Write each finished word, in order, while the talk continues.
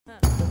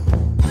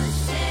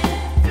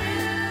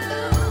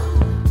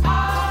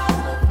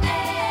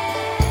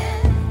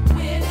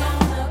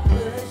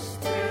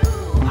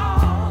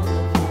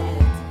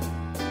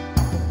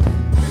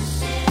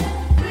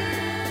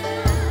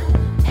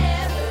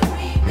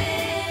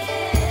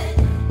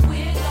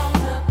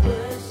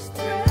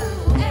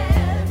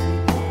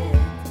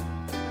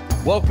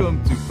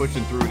Welcome to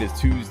Pushing Through. It is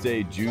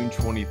Tuesday, June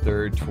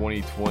 23rd,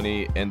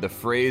 2020, and the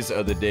phrase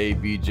of the day,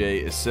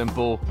 BJ, is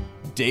simple: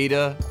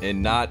 data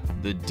and not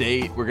the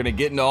date. We're going to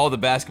get into all the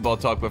basketball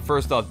talk, but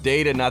first off,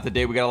 data, not the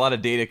date. We got a lot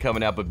of data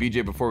coming out, but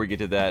BJ, before we get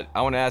to that,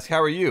 I want to ask, how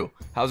are you?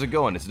 How's it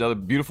going? It's another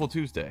beautiful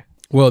Tuesday.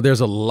 Well,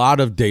 there's a lot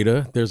of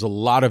data. There's a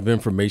lot of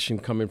information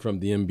coming from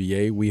the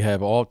NBA. We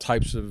have all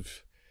types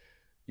of,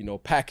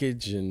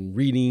 package and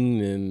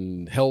reading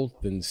and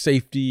health and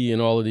safety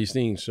and all of these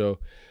things. So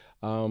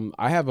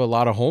I have a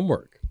lot of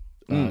homework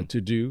to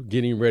do,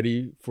 getting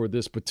ready for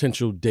this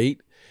potential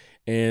date.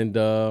 And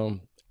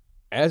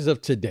as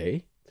of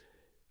today,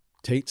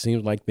 Tate,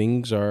 seems like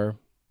things are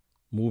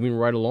moving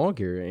right along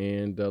here,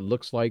 and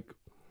looks like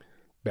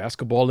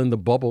basketball in the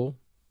bubble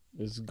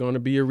is going to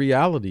be a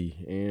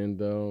reality.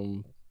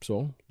 And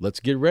so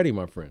let's get ready,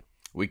 my friend.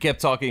 We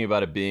kept talking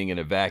about it being in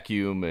a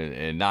vacuum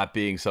and not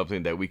being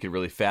something that we could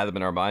really fathom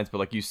in our minds. But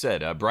like you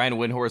said, Brian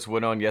Windhorst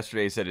went on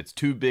yesterday, said it's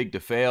too big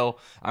to fail.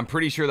 I'm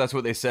pretty sure that's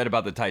what they said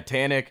about the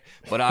Titanic,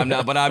 but I'm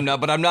not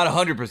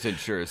 100%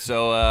 sure.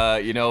 So,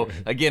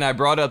 again, I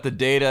brought up the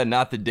data,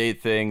 not the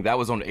date thing. That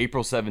was on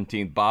April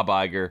 17th, Bob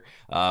Iger,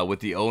 with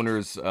the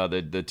owners,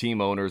 the team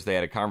owners. They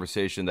had a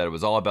conversation that it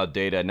was all about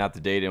data, not the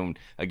data. And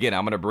again,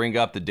 I'm going to bring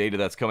up the data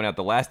that's coming out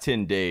the last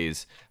 10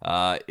 days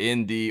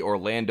in the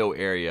Orlando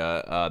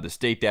area.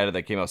 The state data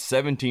that came out,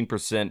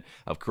 17%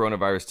 of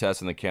coronavirus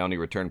tests in the county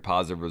returned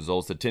positive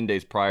results. The 10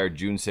 days prior,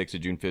 June 6th to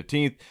June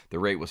 15th, the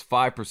rate was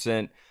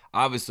 5%.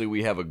 Obviously,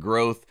 we have a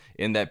growth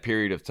in that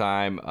period of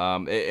time.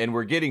 And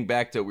we're getting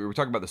back to, we were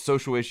talking about the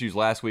social issues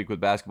last week with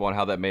basketball and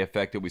how that may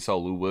affect it. We saw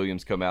Lou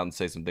Williams come out and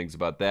say some things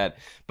about that.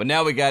 But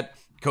now we got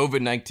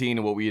COVID-19,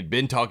 and what we had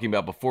been talking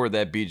about before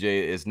that,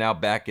 BJ, is now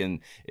back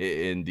in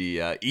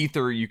the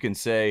ether, you can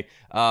say.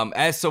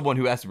 As someone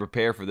who has to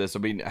prepare for this, I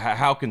mean,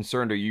 how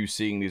concerned are you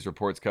seeing these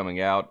reports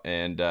coming out,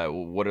 and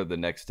what are the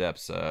next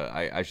steps,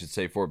 I should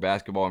say, for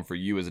basketball and for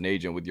you as an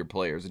agent with your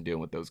players and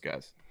dealing with those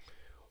guys?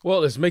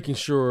 Well, it's making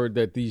sure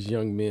that these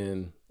young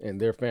men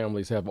and their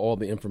families have all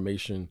the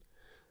information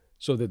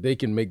so that they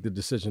can make the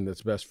decision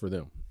that's best for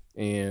them.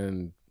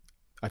 And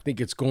I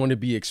think it's going to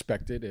be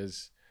expected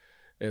as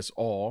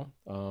all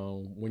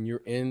when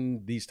you're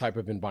in these type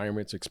of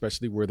environments,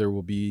 especially where there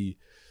will be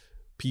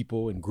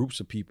people and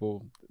groups of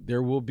people,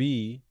 there will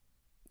be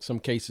some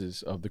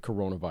cases of the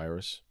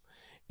coronavirus.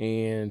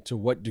 And to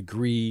what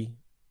degree,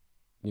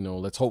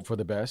 let's hope for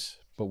the best,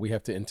 but we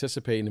have to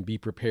anticipate and be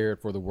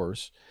prepared for the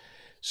worst.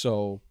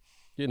 So,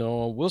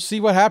 we'll see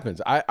what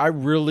happens. I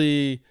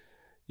really,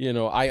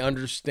 I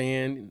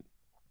understand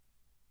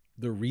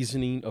the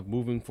reasoning of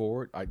moving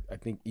forward. I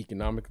think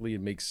economically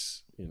it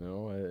makes,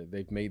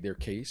 they've made their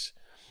case.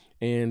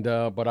 And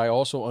but I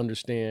also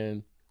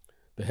understand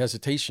the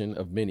hesitation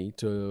of many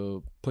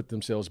to put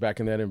themselves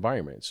back in that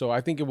environment. So I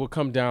think it will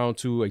come down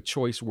to a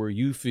choice where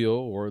you feel,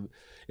 or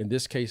in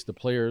this case, the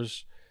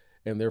players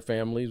and their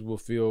families will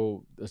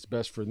feel it's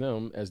best for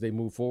them as they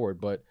move forward.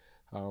 But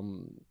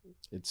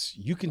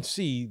you can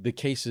see the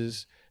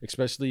cases,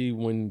 especially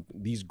when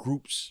these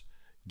groups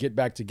get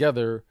back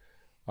together,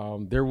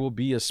 there will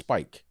be a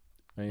spike.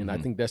 And I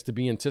think that's to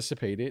be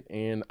anticipated.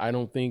 And I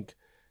don't think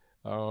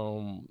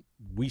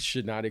we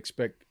should not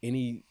expect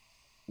any,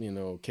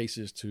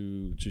 cases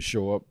to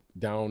show up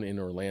down in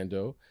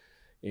Orlando.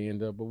 And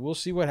but we'll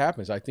see what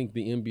happens. I think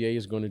the NBA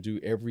is going to do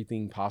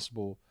everything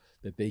possible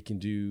that they can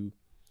do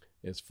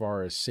as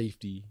far as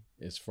safety,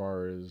 as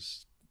far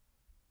as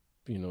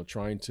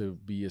trying to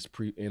be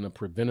in a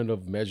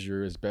preventative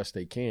measure as best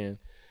they can.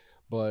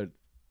 But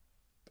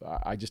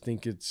I just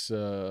think it's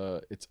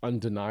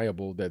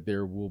undeniable that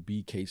there will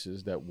be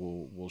cases that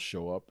will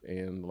show up.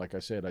 And like I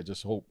said, I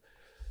just hope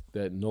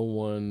that no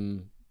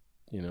one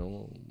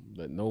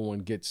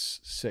gets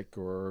sick,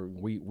 or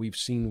we've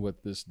seen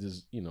what this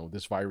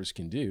virus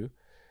can do,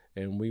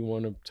 and we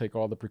want to take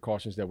all the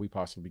precautions that we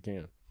possibly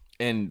can.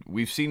 And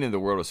we've seen in the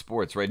world of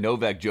sports, right?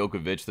 Novak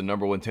Djokovic, the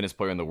number one tennis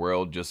player in the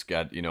world, just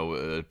got,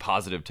 a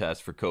positive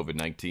test for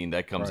COVID-19.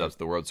 That comes out to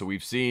the world. So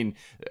we've seen,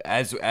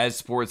 as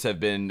sports have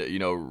been,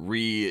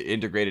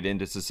 reintegrated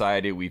into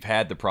society, we've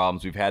had the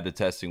problems, we've had the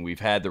testing, we've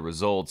had the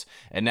results,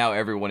 and now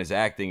everyone is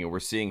acting, and we're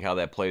seeing how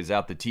that plays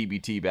out. The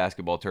TBT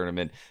basketball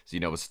tournament,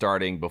 is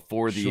starting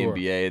before the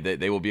NBA.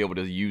 They will be able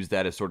to use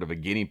that as sort of a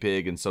guinea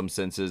pig in some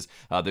senses.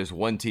 There's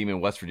one team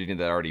in West Virginia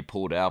that already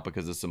pulled out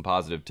because of some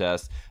positive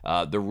tests.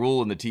 The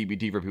rule in the TBT,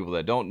 for people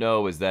that don't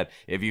know, is that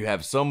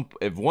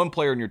if one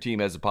player on your team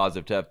has a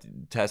positive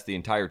test, the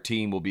entire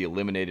team will be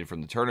eliminated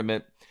from the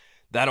tournament.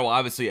 That'll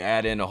obviously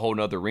add in a whole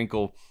nother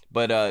wrinkle.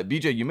 But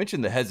BJ, you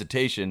mentioned the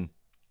hesitation.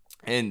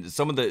 And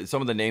some of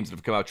the names that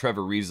have come out,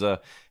 Trevor Ariza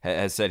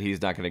has said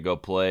he's not going to go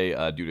play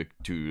due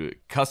to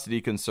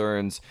custody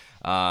concerns.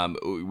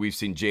 We've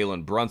seen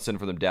Jalen Brunson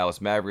from the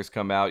Dallas Mavericks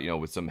come out,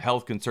 with some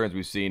health concerns.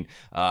 We've seen,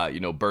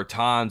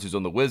 Bertans, who's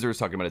on the Wizards,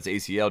 talking about his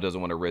ACL, doesn't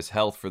want to risk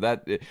health for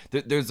that.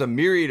 There's a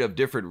myriad of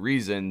different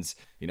reasons,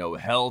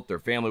 health or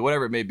family,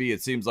 whatever it may be.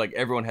 It seems like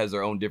everyone has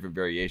their own different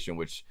variation,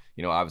 which,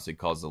 obviously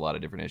causes a lot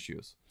of different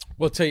issues.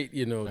 Well, Tate,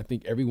 I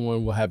think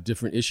everyone will have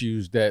different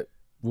issues that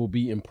will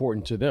be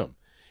important to them.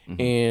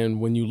 And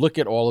when you look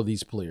at all of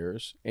these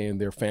players and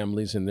their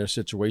families and their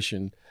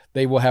situation,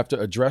 they will have to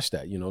address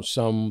that.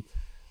 Some,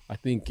 I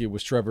think it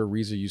was Trevor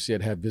Ariza, you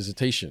said, had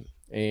visitation,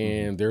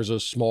 and there's a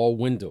small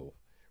window,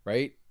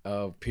 right,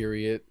 of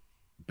period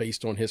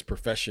based on his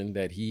profession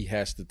that he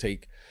has to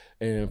take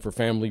and for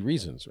family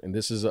reasons. And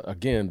this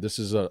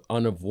is an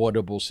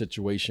unavoidable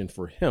situation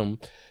for him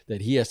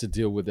that he has to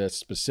deal with that's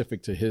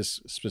specific to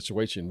his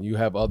situation. You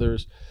have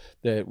others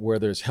that where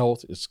there's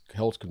it's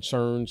health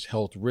concerns,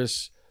 health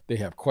risks, they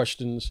have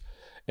questions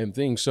and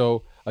things.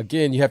 So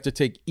again, you have to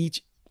take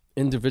each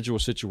individual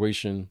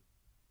situation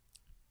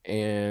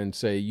and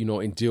say,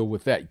 and deal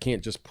with that. You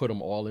can't just put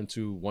them all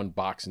into one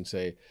box and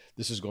say,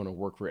 this is going to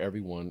work for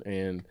everyone.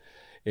 And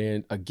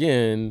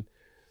again,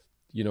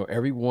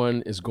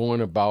 everyone is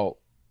going about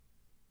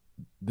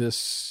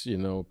this,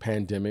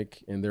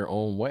 pandemic in their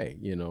own way,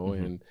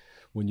 and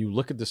when you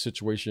look at the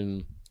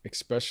situation,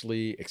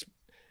 especially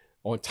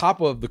on top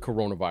of the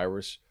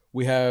coronavirus,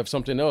 we have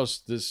something else,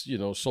 this,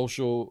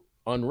 social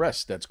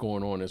unrest that's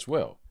going on as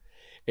well.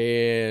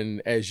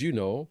 And as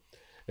you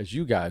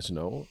guys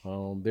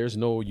know, there's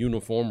no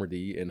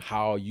uniformity in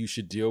how you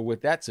should deal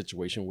with that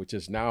situation, which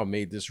has now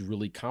made this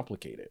really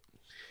complicated.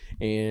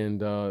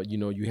 And,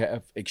 you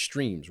have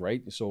extremes,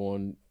 right?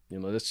 So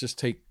let's just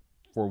take,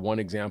 for one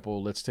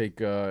example, let's take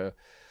in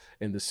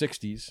the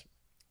 60s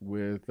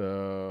with,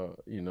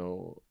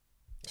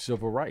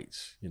 civil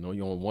rights.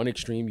 On one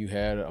extreme, you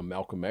had a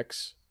Malcolm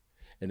X,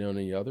 and then on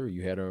the other,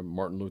 you had a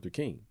Martin Luther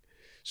King.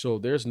 So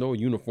there's no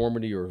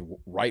uniformity or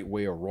right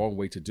way or wrong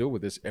way to deal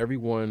with this.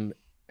 Everyone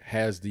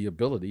has the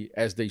ability,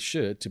 as they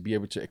should, to be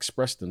able to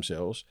express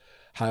themselves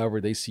however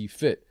they see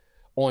fit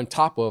on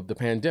top of the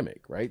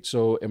pandemic, right?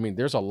 So,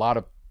 there's a lot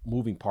of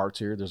moving parts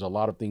here. There's a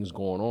lot of things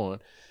going on.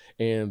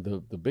 And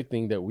the big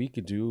thing that we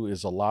could do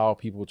is allow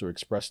people to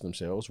express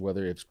themselves,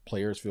 whether if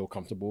players feel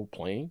comfortable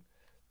playing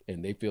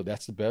and they feel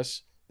that's the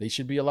best, they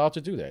should be allowed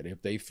to do that.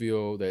 If they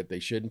feel that they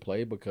shouldn't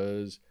play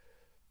because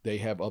they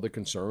have other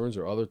concerns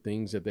or other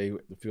things that they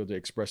feel to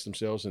express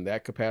themselves in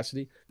that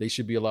capacity, they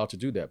should be allowed to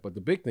do that. But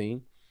the big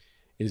thing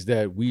is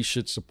that we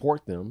should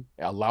support them,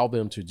 allow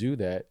them to do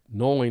that,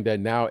 knowing that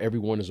now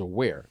everyone is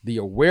aware. The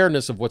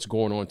awareness of what's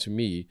going on, to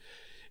me,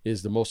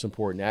 is the most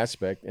important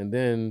aspect. And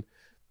then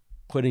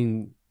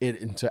putting it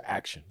into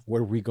action. What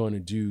are we going to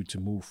do to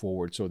move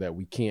forward so that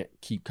we can't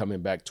keep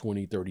coming back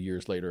 20, 30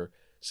 years later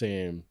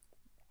saying,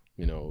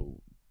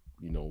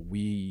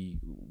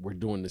 we're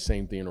doing the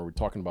same thing, or we're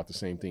talking about the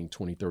same thing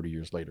 20, 30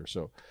 years later.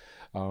 So,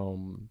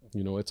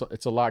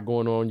 it's a lot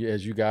going on,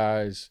 as you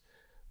guys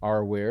are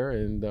aware,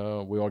 and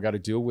we all got to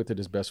deal with it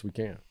as best we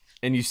can.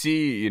 And you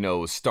see,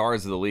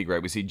 stars of the league,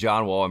 right? We see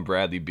John Wall and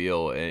Bradley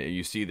Beal, and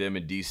you see them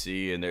in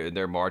D.C. and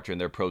they're marching,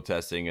 they're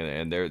protesting,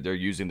 and they're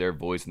using their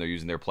voice and they're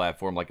using their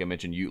platform. Like I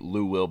mentioned,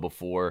 Lou Will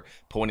before,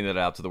 pointing that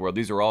out to the world.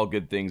 These are all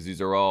good things. These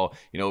are all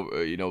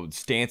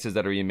stances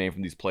that are being made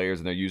from these players,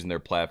 and they're using their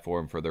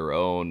platform for their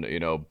own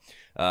to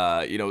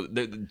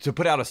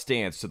put out a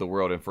stance to the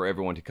world and for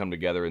everyone to come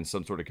together in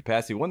some sort of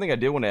capacity. One thing I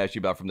did want to ask you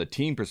about from the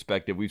team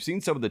perspective, we've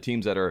seen some of the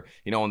teams that are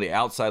on the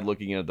outside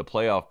looking into the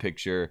playoff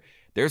picture.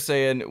 They're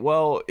saying,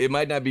 well, it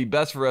might not be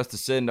best for us to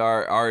send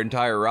our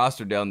entire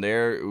roster down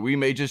there. We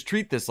may just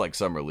treat this like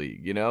summer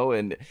league,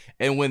 and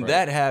when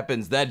that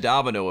happens, that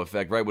domino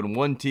effect, right? When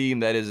one team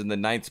that is in the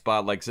 9th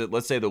spot, like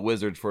let's say the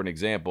Wizards for an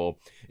example,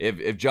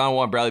 if John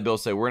Wall and Bradley Beal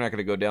say we're not going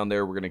to go down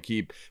there, we're going to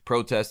keep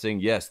protesting,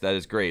 yes, that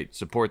is great.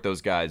 Support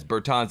those guys.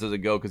 Bertans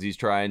doesn't go because he's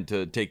trying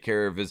to take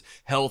care of his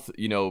health,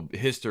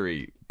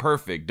 history.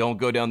 Perfect. Don't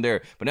go down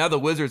there. But now the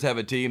Wizards have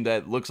a team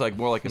that looks like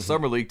more like a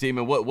summer league team.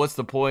 And what's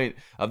the point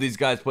of these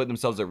guys putting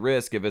themselves at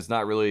risk if it's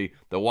not really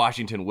the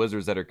Washington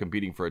Wizards that are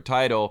competing for a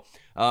title?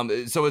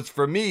 So it's,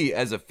 for me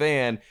as a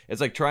fan,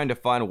 it's like trying to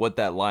find what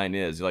that line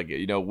is. Like,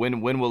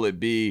 when will it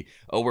be,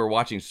 we're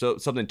watching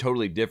something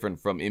totally different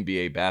from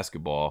NBA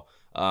basketball.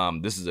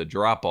 This is a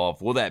drop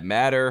off. Will that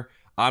matter?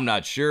 I'm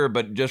not sure.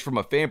 But just from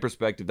a fan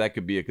perspective, that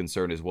could be a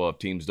concern as well if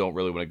teams don't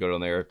really want to go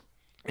down there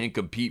and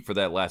compete for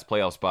that last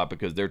playoff spot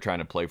because they're trying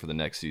to play for the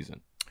next season.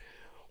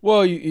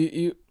 Well,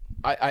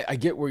 I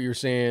get what you're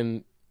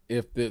saying.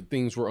 If the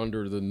things were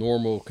under the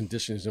normal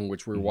conditions in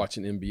which we're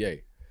watching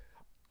NBA,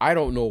 I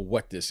don't know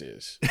what this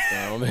is.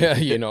 I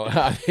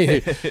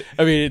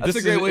mean, that's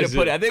a great way to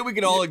put it. I think we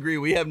can all agree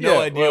we have no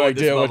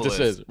idea what this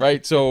is,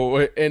 right? So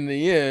in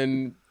the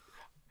end,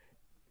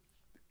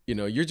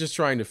 you're just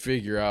trying to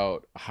figure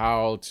out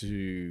how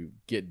to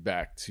get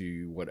back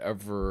to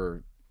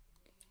whatever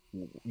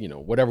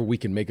we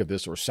can make of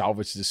this or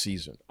salvage the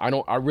season.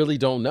 I really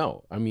don't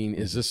know. I mean,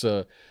 is this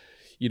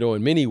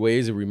in many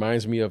ways, it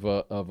reminds me of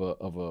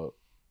a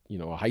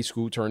high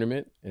school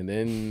tournament. And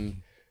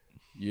then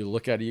you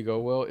look at it, you go,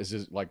 well, is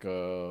this like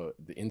the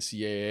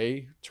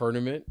NCAA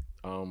tournament?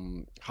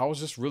 How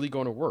is this really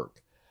going to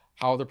work?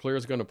 How are the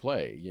players going to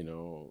play?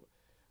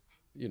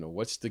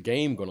 What's the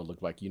game going to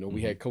look like?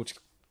 We had Coach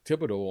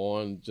Thibodeau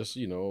on just,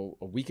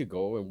 a week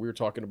ago, and we were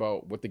talking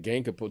about what the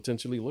game could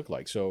potentially look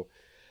like. So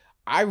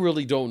I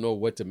really don't know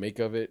what to make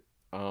of it.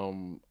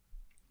 I'm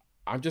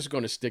just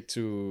going to stick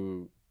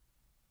to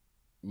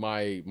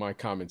my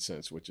common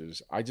sense, which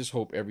is I just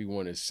hope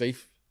everyone is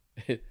safe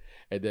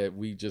and that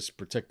we just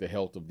protect the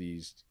health of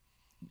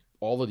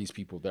all of these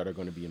people that are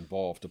going to be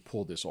involved to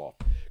pull this off.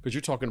 Because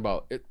you're talking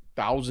about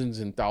thousands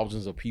and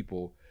thousands of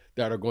people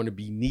that are going to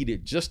be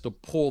needed just to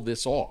pull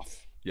this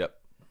off. Yep.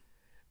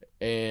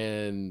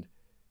 And,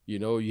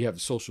 you have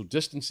social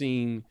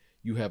distancing,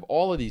 you have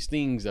all of these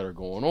things that are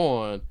going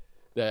on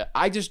that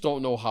I just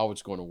don't know how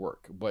it's going to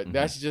work. But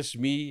that's just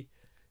me,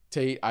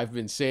 Tate. I've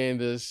been saying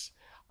this.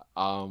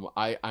 I'm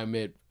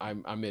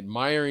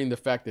admiring the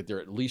fact that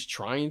they're at least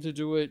trying to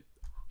do it.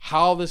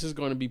 How this is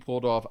going to be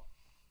pulled off,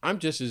 I'm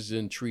just as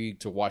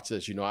intrigued to watch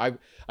this. I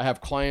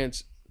have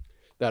clients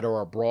that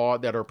are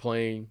abroad that are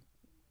playing,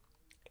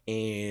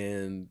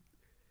 and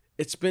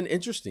it's been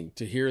interesting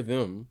to hear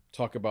them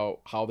talk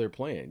about how they're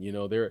playing.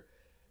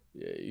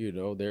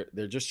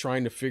 They're just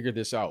trying to figure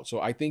this out. So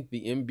I think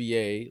the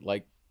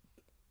NBA,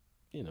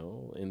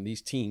 and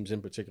these teams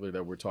in particular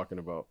that we're talking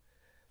about,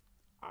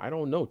 I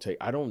don't know, Tate.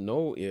 I don't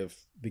know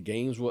if the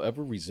games will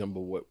ever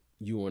resemble what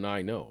you and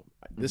I know.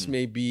 This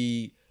may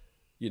be,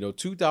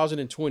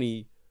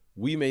 2020,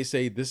 we may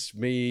say this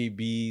may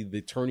be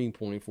the turning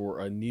point for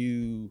a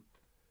new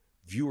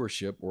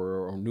viewership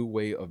or a new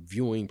way of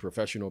viewing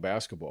professional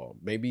basketball.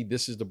 Maybe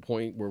this is the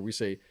point where we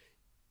say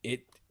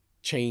it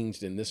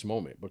changed in this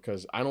moment,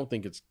 because I don't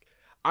think it's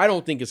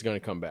going to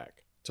come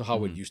back to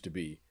how it used to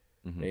be.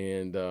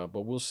 And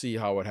but we'll see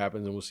how it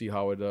happens, and we'll see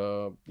how it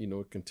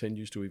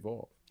continues to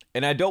evolve.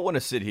 And I don't want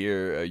to sit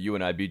here, you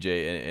and I,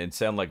 BJ, and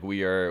sound like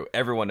we are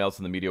everyone else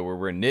in the media where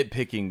we're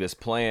nitpicking this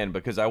plan,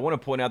 because I want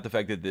to point out the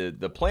fact that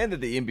the plan that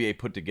the NBA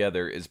put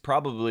together is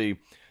probably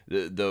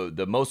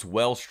the most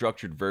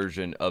well-structured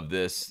version of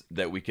this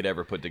that we could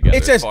ever put together.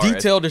 It's as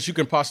detailed as you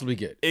can possibly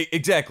get.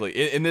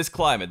 Exactly. In this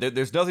climate,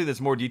 there's nothing that's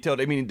more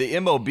detailed. I mean, the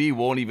MLB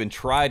won't even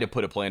try to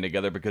put a plan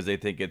together because they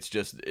think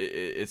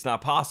it's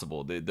not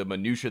possible. The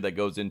minutia that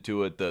goes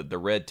into it, the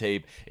red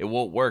tape, it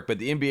won't work. But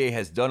the NBA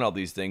has done all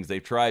these things.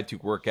 They've tried to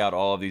work out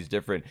all of these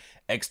different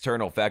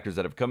external factors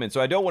that have come in. So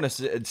I don't want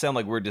to sound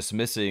like we're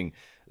dismissing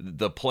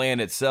the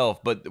plan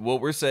itself, but what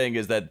we're saying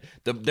is that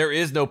there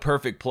is no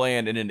perfect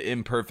plan in an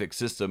imperfect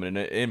system, in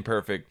an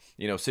imperfect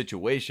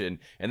situation,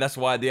 and that's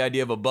why the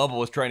idea of a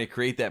bubble is trying to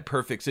create that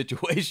perfect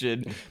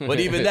situation. But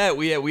even that,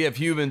 we have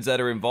humans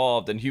that are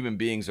involved, and human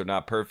beings are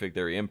not perfect;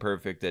 they're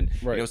imperfect. And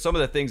some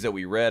of the things that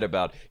we read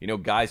about,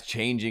 guys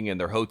changing in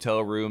their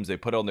hotel rooms, they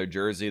put on their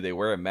jersey, they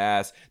wear a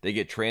mask, they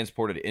get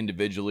transported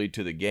individually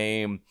to the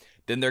game.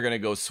 Then they're going to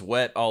go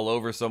sweat all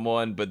over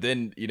someone, but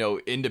then,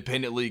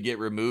 independently get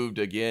removed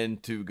again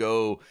to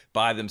go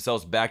by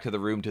themselves back to the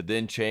room to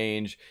then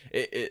change.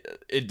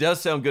 It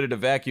does sound good at a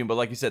vacuum, but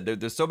like you said,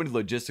 there's so many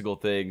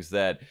logistical things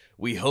that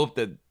we hope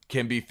that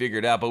can be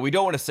figured out. But we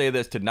don't want to say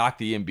this to knock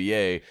the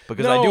NBA,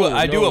 because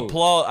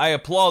I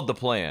applaud the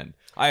plan.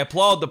 I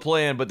applaud the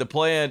plan, but the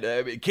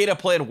plan, can a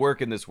plan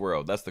work in this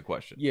world? That's the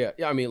question. Yeah.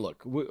 I mean,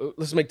 look,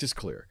 let's make this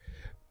clear.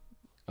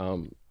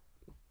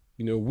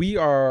 We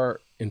are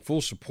in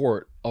full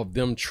support of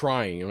them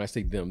trying, and when I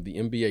say them, the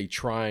NBA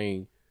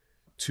trying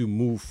to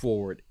move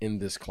forward in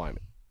this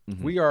climate.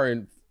 We are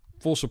in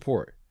full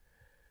support.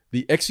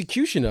 The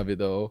execution of it,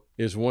 though,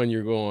 is when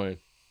you're going,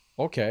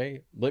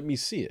 okay, let me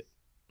see it.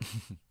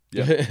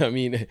 I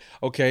mean,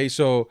 okay,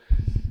 so,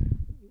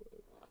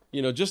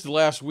 just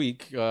last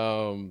week,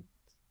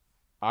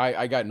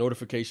 I got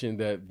notification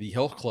that the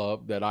health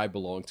club that I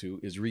belong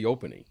to is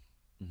reopening.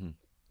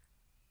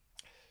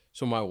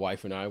 So my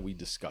wife and I, we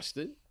discussed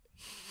it,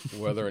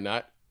 whether or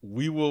not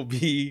we will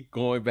be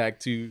going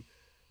back to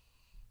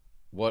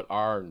what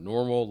our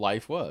normal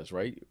life was,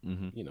 right?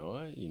 You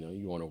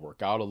want to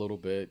work out a little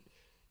bit,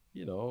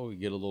 get a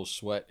little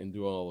sweat and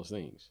do all those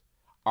things.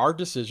 Our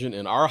decision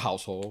in our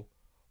household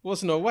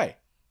was no way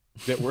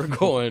that we're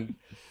going,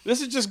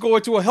 this is just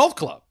going to a health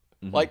club.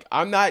 Like,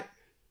 I'm not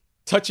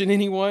touching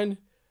anyone.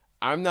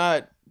 I'm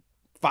not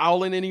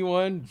fouling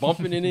anyone,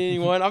 bumping into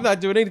anyone. I'm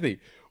not doing anything.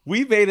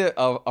 We made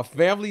a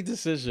family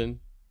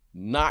decision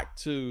not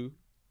to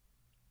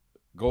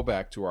go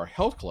back to our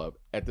health club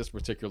at this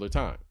particular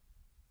time.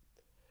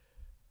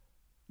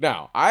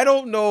 Now, I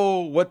don't know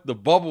what the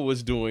bubble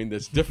was doing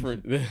that's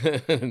different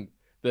than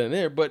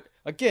there, but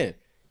again,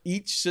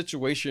 each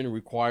situation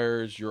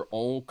requires your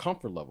own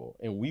comfort level,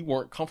 and we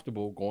weren't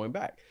comfortable going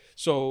back.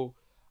 So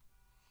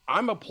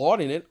I'm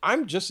applauding it.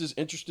 I'm just as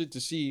interested to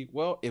see,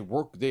 well, it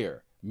worked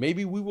there.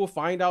 Maybe we will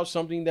find out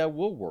something that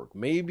will work.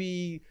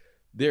 Maybe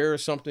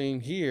there's something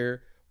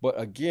here, but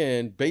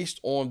again, based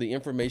on the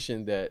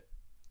information that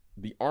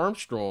the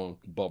Armstrong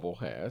bubble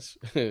has,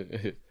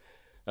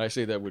 I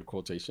say that with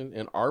quotation,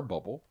 in our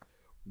bubble,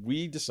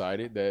 we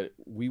decided that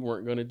we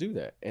weren't going to do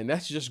that. And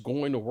that's just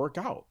going to work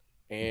out.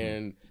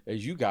 And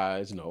as you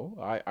guys know,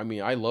 I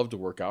mean, I love to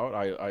work out.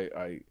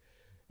 I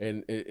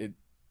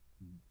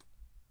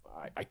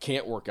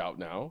can't work out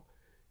now.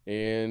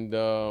 And,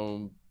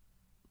 and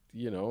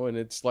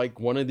it's like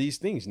one of these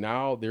things.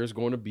 Now there's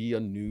going to be a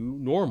new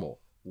normal.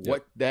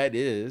 What that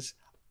is,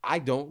 I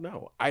don't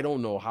know. I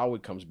don't know how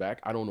it comes back.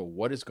 I don't know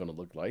what it's going to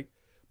look like.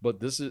 But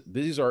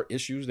these are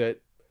issues that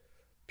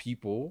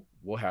people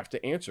will have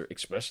to answer,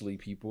 especially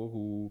people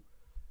who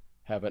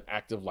have an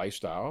active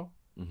lifestyle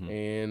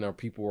and are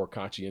people who are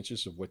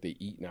conscientious of what they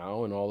eat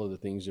now and all of the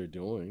things they're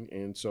doing.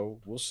 And so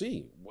we'll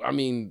see. I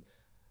mean,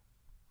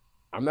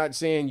 I'm not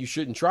saying you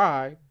shouldn't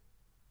try,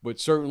 but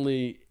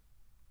certainly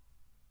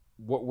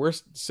what we're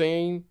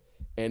saying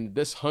and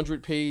this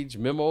 100-page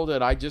memo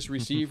that I just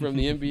received from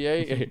the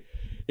NBA,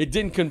 it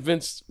didn't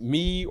convince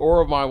me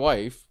or my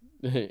wife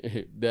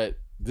that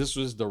this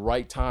was the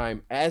right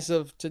time as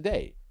of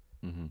today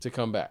to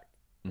come back.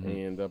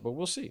 And but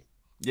we'll see.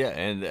 Yeah,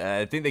 and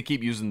I think they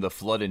keep using the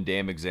flood and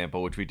dam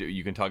example, which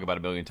you can talk about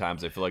a million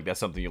times. I feel like that's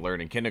something you learn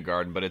in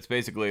kindergarten, but it's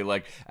basically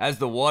like as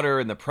the water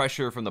and the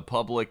pressure from the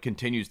public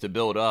continues to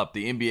build up,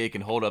 the NBA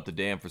can hold up the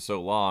dam for so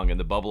long and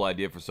the bubble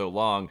idea for so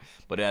long,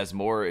 but as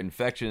more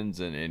infections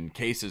and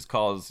cases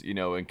cause,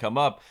 and come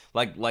up,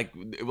 like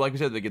we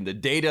said again, the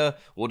data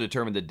will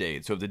determine the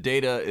date. So if the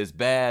data is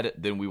bad,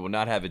 then we will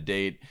not have a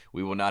date,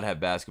 we will not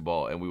have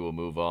basketball, and we will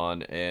move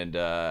on. And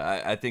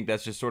I think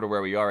that's just sort of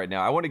where we are right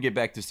now. I want to get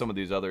back to some of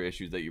these other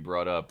issues that you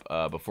brought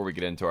up before we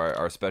get into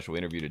our special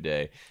interview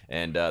today.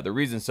 And the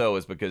reason so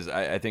is because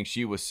I think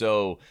she was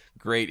so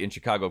great in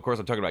Chicago. Of course,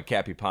 I'm talking about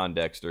Cappie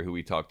Pondexter, who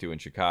we talked to in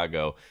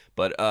Chicago.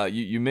 But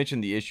you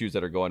mentioned the issues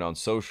that are going on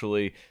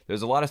socially.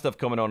 There's a lot of stuff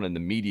coming on in the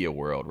media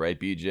world, right,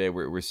 BJ?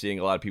 We're seeing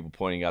a lot of people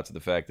pointing out to the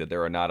fact that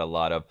there are not a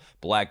lot of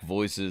black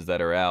voices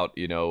that are out,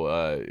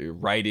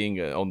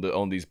 writing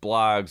on these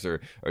blogs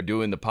or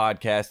doing the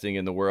podcasting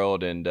in the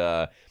world. And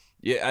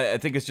I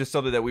think it's just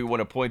something that we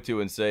want to point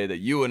to and say that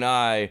you and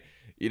I,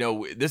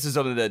 this is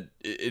something that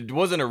it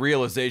wasn't a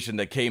realization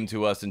that came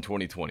to us in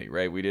 2020,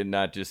 right? We did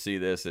not just see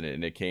this and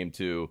it came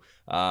to,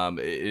 it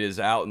is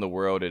out in the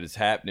world. It is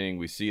happening.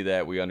 We see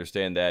that. We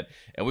understand that.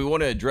 And we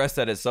want to address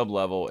that at some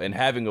level, and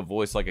having a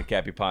voice like a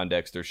Cappie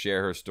Pondexter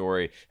share her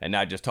story and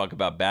not just talk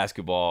about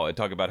basketball and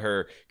talk about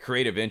her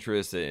creative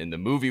interests in the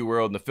movie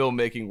world and the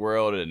filmmaking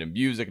world and in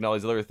music and all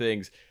these other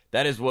things.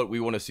 That is what we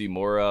want to see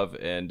more of,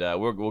 and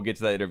we'll get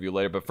to that interview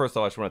later. But first of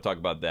all, I just want to talk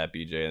about that,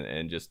 BJ,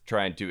 and just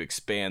trying to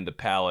expand the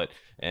palette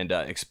and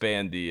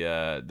expand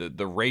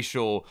the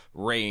racial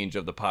range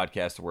of the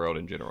podcast world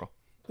in general.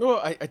 Well,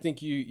 I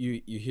think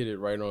you hit it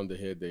right on the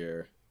head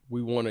there.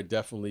 We want to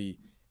definitely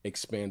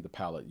expand the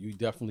palette. You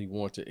definitely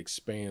want to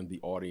expand the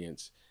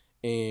audience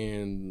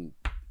and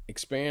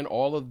expand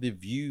all of the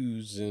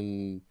views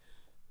and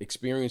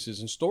experiences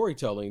and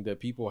storytelling that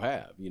people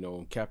have.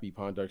 Cappie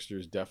Pondexter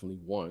is definitely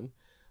one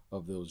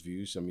of those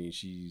views. I mean,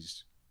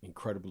 she's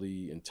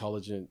incredibly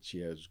intelligent. She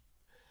has,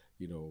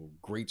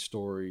 great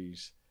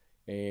stories,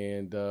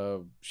 and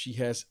she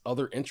has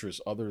other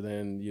interests other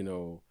than,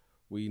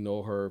 we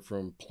know her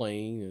from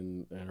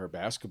playing and her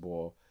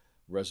basketball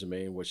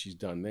resume and what she's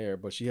done there,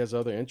 but she has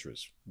other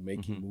interests,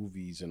 making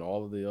movies and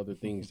all of the other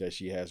things that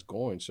she has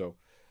going. So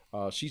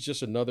she's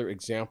just another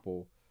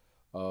example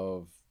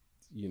of,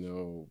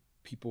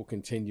 people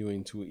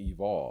continuing to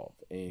evolve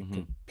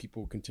and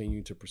people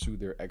continuing to pursue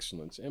their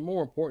excellence. And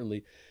more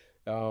importantly,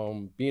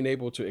 being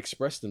able to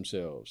express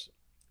themselves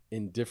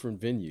in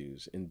different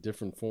venues, in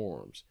different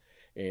forms.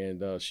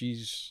 And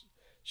she's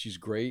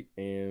great.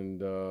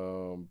 And,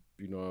 I'm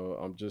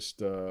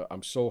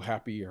so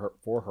happy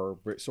for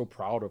her, so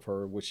proud of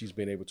her, what she's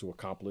been able to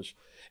accomplish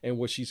and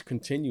what she's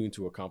continuing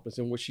to accomplish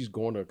and what she's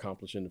going to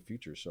accomplish in the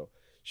future. So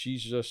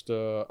she's just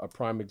a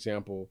prime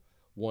example,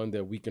 one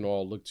that we can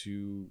all look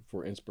to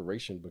for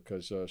inspiration,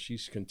 because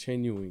she's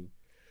continuing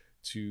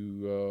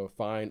to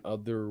find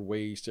other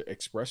ways to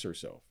express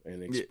herself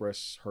and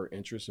express her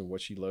interests and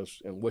what she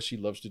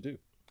loves to do.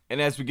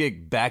 And as we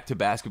get back to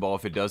basketball,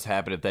 if it does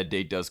happen, if that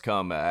date does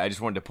come, I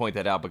just wanted to point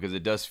that out because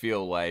it does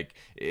feel like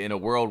in a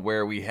world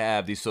where we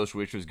have these social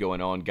issues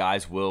going on,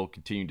 guys will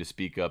continue to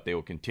speak up. They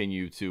will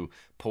continue to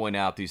point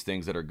out these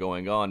things that are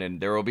going on, and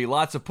there will be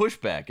lots of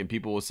pushback, and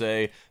people will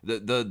say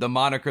the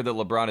moniker that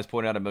LeBron has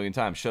pointed out a million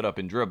times, shut up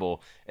and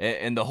dribble.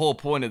 And the whole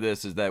point of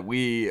this is that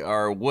we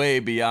are way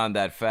beyond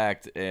that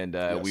fact, and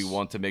we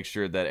want to make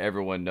sure that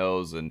everyone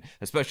knows, and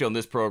especially on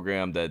this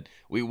program, that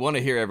we want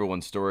to hear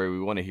everyone's story. We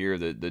want to hear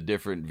the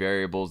different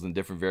variables and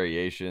different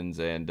variations.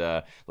 And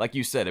like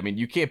you said, I mean,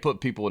 you can't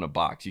put people in a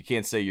box. You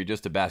can't say you're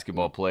just a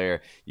basketball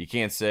player. You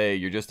can't say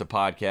you're just a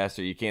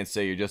podcaster. You can't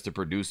say you're just a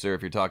producer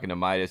if you're talking to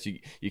Midas.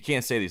 You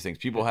can't say these things.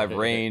 People have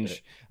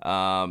range,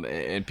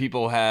 and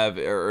people have,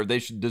 or they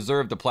should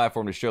deserve the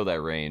platform to show that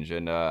range.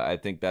 And I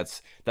think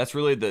that's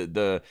really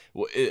the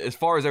as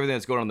far as everything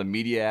that's going on in the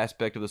media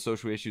aspect of the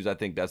social issues, I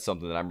think that's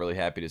something that I'm really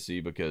happy to see,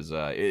 because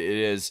it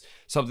is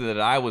something that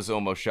I was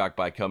almost shocked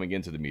by coming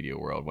into the media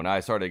world. When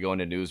I started going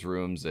to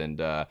newsrooms and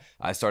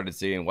I started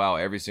seeing, wow,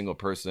 every single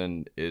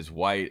person is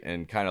white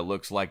and kind of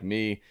looks like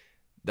me.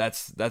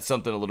 that's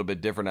something a little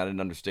bit different. I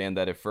didn't understand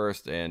that at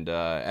first, and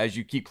as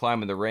you keep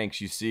climbing the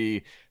ranks, you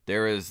see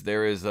there is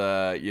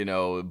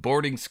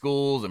boarding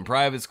schools and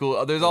private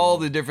school. There's all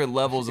the different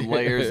levels and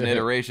layers and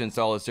iterations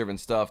to all this different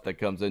stuff that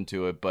comes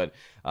into it. But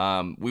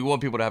we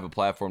want people to have a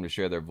platform to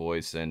share their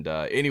voice, and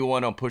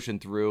anyone on Pushing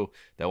Through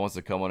that wants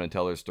to come on and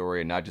tell their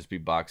story and not just be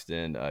boxed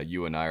in,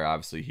 you and I are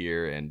obviously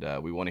here,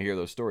 and we want to hear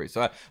those stories.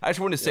 So I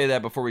just wanted to say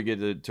that before we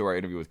get to our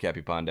interview with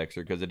Cappie Pondexter,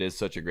 because it is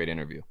such a great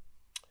interview.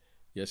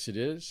 Yes, it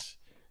is.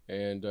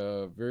 And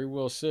very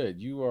well said.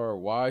 You are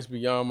wise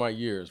beyond my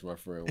years, my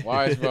friend.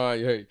 Wise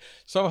beyond. Hey,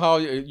 somehow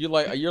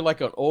you're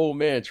like an old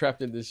man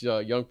trapped in this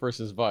young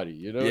person's body.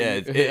 You know? Yeah,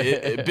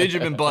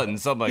 Benjamin Button,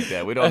 something like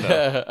that. We don't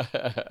know.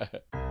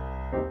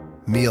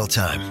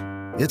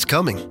 Mealtime. It's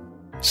coming.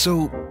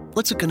 So,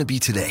 what's it going to be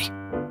today?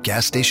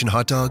 Gas station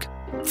hot dog?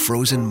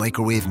 Frozen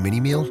microwave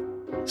mini meal?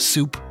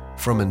 Soup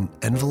from an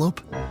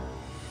envelope?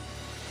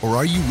 Or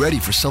are you ready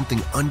for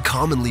something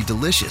uncommonly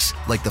delicious,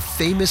 like the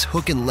famous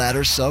Hook and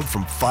Ladder sub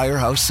from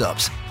Firehouse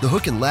Subs? The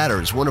Hook and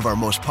Ladder is one of our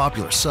most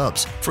popular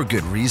subs, for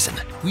good reason.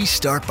 We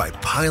start by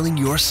piling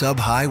your sub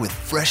high with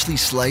freshly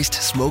sliced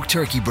smoked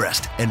turkey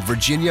breast and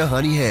Virginia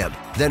honey ham.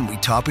 Then we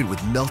top it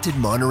with melted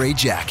Monterey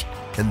Jack.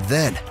 And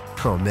then,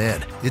 oh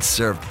man, it's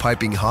served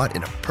piping hot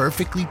in a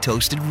perfectly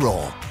toasted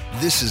roll.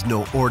 This is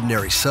no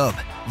ordinary sub.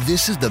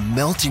 This is the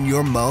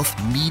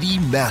melt-in-your-mouth meaty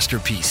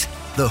masterpiece.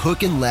 The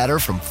Hook and Ladder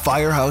from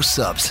Firehouse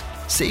Subs.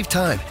 Save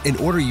time and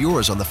order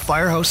yours on the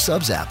Firehouse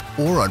Subs app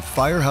or on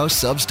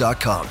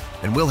firehousesubs.com.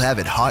 And we'll have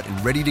it hot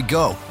and ready to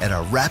go at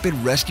our Rapid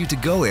Rescue to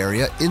Go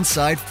area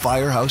inside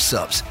Firehouse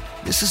Subs.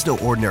 This is no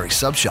ordinary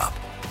sub shop.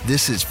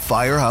 This is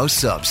Firehouse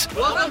Subs.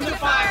 Welcome to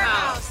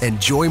Firehouse.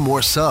 Enjoy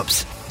more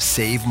subs.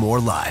 Save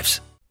more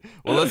lives.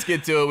 Well, let's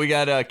get to it. We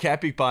got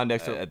Cappie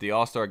Pondexter at the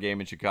All-Star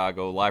Game in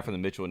Chicago, live from the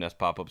Mitchell & Ness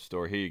pop-up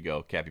store. Here you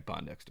go, Cappie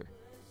Pondexter.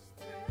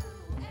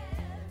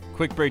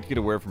 Quick break to get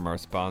a word from our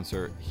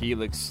sponsor,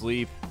 Helix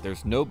Sleep.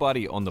 There's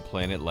nobody on the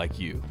planet like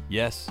you.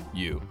 Yes,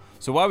 you.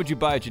 So why would you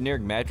buy a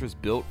generic mattress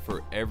built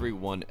for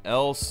everyone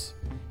else?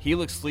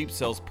 Helix Sleep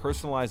sells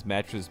personalized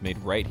mattresses made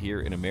right here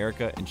in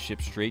America and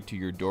shipped straight to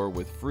your door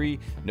with free,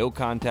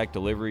 no-contact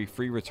delivery,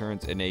 free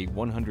returns, and a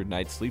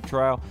 100-night sleep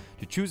trial.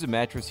 To choose a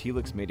mattress,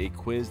 Helix made a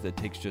quiz that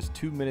takes just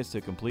 2 minutes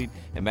to complete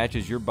and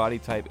matches your body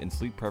type and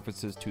sleep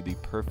preferences to the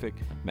perfect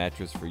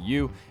mattress for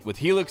you. With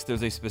Helix,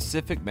 there's a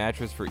specific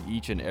mattress for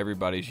each and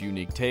everybody's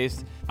unique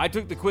taste. I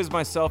took the quiz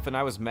myself and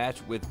I was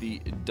matched with the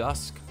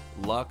Dusk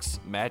Luxe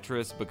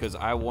mattress because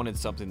I wanted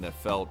something that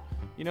felt,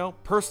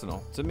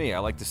 personal to me. I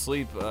like to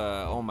sleep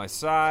on my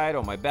side,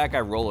 on my back.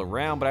 I roll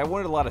around, but I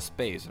wanted a lot of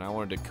space, and I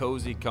wanted a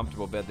cozy,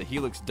 comfortable bed. The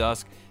Helix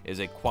Dusk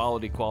is a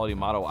quality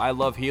model. I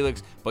love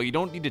Helix, but you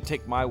don't need to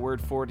take my word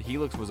for it.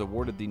 Helix was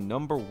awarded the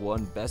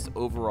 #1 best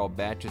overall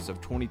mattress of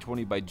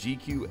 2020 by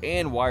GQ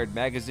and Wired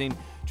Magazine.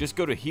 Just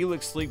go to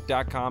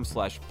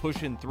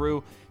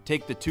helixsleep.com/pushinthrough.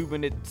 Take the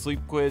 2-minute sleep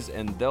quiz,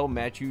 and they'll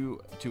match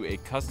you to a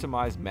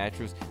customized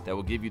mattress that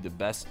will give you the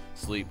best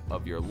sleep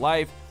of your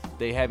life.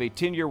 They have a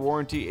 10-year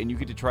warranty, and you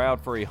get to try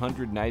out for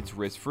 100 nights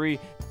risk-free.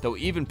 They'll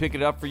even pick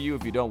it up for you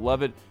if you don't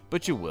love it,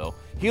 but you will.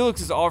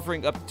 Helix is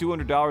offering up to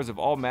 $200 of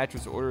all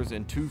mattress orders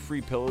and 2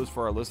 free pillows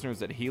for our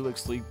listeners at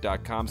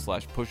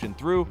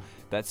helixsleep.com/pushinthrough.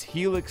 That's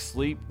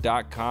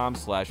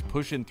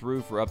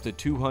helixsleep.com/pushinthrough for up to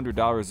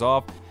 $200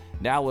 off.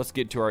 Now let's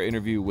get to our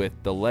interview with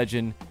the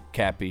legend,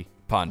 Cappie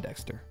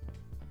Pondexter.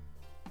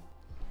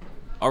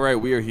 All right,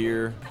 we are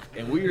here,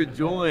 and we are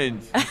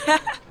joined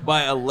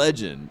by a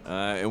legend.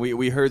 And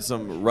we heard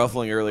some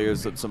ruffling earlier.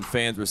 Some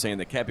fans were saying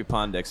that Cappie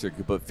Pondexter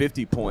could put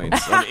 50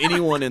 points on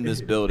anyone in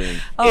this building.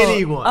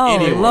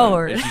 Anyone.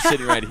 Lord. And she's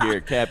sitting right here.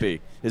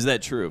 Cappie, is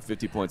that true?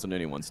 50 points on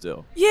anyone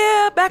still?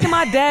 Yeah, back in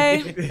my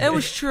day, it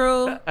was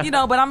true. But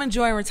I'm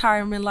enjoying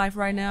retirement life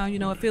right now.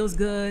 It feels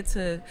good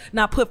to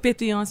not put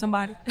 50 on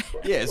somebody.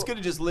 Yeah, it's good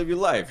to just live your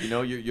life.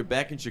 You're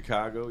back in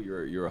Chicago.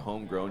 You're a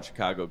homegrown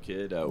Chicago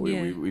kid.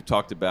 We've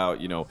talked about,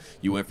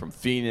 you went from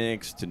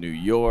Phoenix to New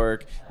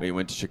York. We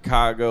went to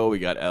Chicago. We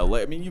got LA.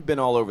 I mean, you've been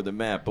all over the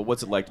map, but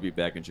what's it like to be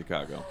back in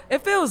Chicago?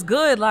 It feels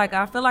good.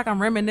 I feel like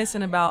I'm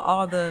reminiscing about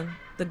all the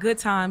good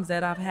times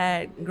that I've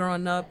had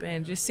growing up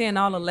and just seeing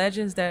all the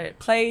legends that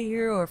play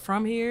here or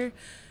from here.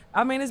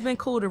 I mean, it's been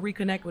cool to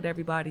reconnect with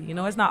everybody.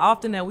 It's not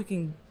often that we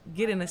can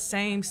get in the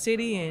same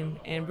city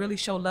and really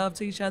show love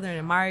to each other and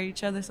admire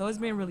each other. So it's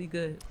been really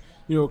good.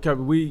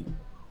 Cappie,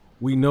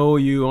 we know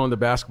you on the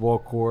basketball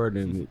court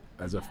and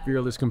as a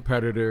fearless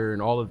competitor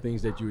and all the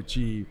things that you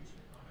achieve.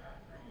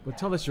 But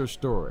tell us your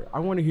story. I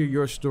want to hear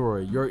your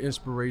story, your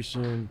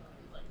inspiration,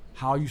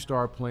 how you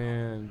started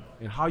playing,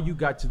 and how you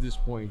got to this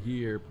point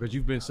here, because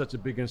you've been such a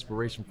big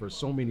inspiration for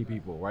so many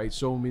people, right?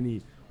 So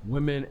many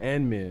women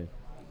and men.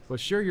 But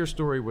share your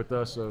story with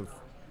us of...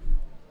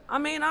 I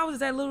mean, I was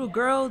that little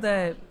girl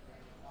that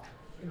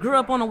grew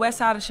up on the west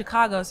side of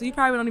Chicago, so you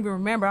probably don't even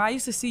remember. I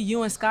used to see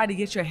you and Scotty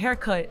get your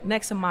haircut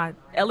next to my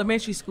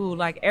elementary school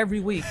like every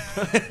week.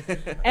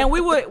 And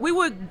we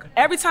would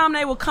every time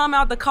they would come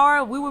out the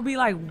car, we would be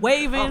like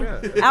waving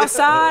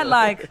outside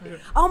like,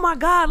 oh my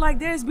God, like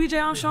there's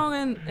BJ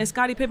Armstrong and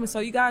Scottie Pippen. So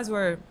you guys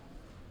were,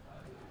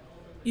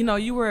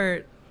 you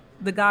were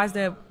the guys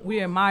that we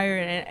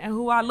admired and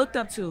who I looked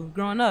up to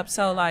growing up.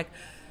 So like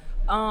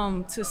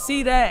to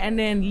see that and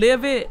then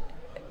live it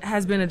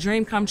has been a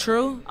dream come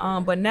true.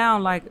 But now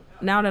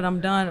that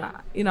I'm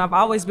done, I've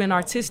always been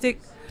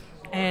artistic,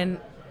 and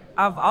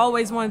I've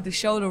always wanted to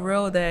show the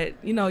world that,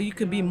 you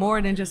could be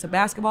more than just a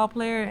basketball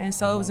player. And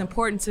so it was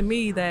important to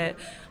me that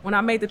when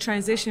I made the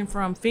transition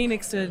from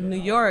Phoenix to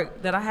New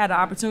York, that I had the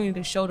opportunity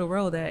to show the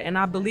world that. And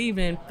I believe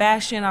in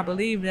fashion. I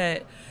believe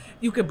that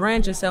you could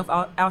brand yourself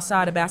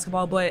outside of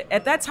basketball. But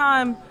at that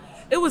time,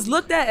 it was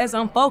looked at as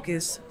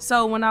unfocused.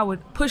 So when I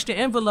would push the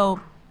envelope,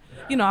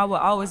 I would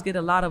always get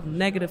a lot of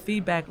negative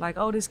feedback, like,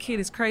 oh, this kid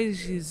is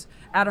crazy, she's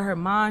out of her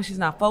mind, she's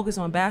not focused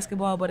on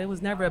basketball. But it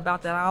was never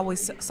about that. I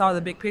always saw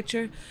the big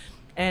picture.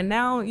 And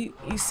now you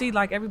see,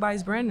 like,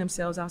 everybody's branding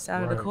themselves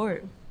outside of the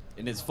court.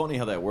 And it's funny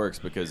how that works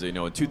because,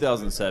 in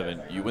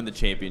 2007, you win the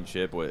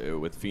championship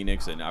with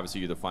Phoenix, and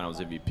obviously you're the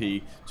finals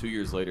MVP. 2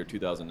 years later,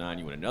 2009,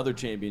 you win another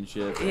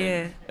championship. Yeah.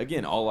 And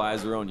again, all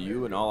eyes are on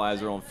you and all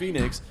eyes are on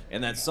Phoenix.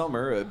 And that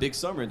summer, a big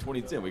summer in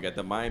 2010, we got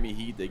the Miami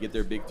Heat. They get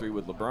their big three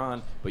with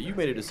LeBron. But you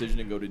made a decision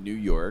to go to New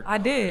York. I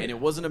did. And it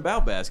wasn't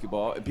about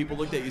basketball. And people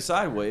looked at you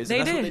sideways.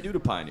 And that's what they do to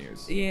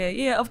Pioneers.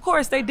 Yeah, of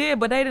course they did.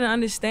 But they didn't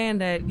understand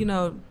that,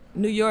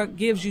 New York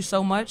gives you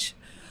so much.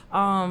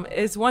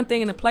 It's one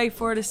thing to play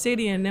for the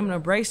city and them to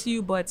embrace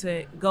you, but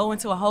to go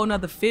into a whole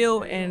nother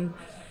field and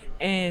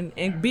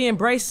be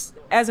embraced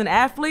as an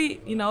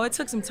athlete, it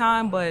took some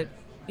time, but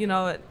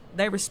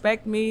they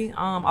respect me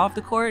off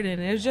the court,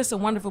 and it's just a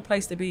wonderful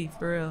place to be,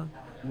 for real.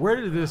 Where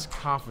did this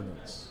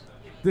confidence,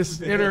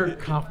 this inner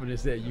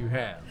confidence that you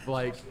have,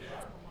 like,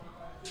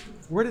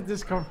 where did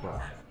this come from?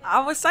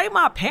 I would say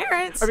my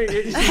parents. I mean,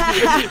 she says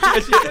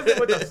it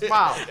with a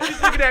smile. She's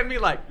looking at me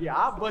like, yeah,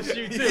 I'll bust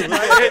you too.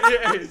 Right?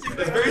 It's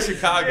very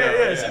Chicago.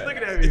 Yeah, she's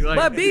looking at me like.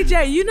 But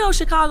BJ,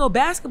 Chicago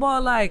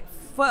basketball, like,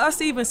 for us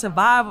to even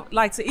survive,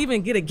 like to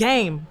even get a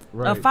game,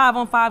 a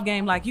 5-on-5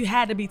 game, like you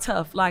had to be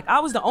tough. Like I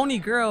was the only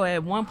girl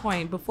at one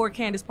point before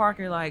Candace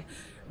Parker, like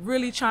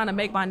really trying to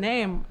make my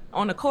name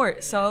on the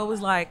court. So it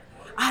was like,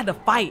 I had to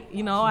fight,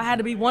 I had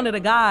to be one of the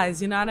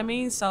guys, you know what I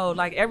mean? So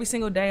like every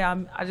single day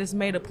I just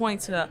made a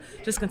point to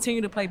just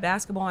continue to play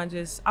basketball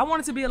and I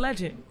wanted to be a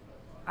legend.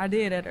 I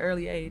did at an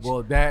early age.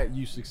 Well, that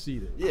you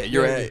succeeded. Yeah,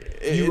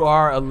 you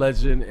are a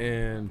legend,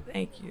 and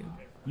thank you.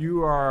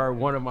 You are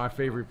one of my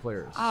favorite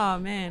players. Oh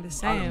man, the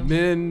same.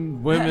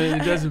 Men,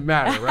 women, it doesn't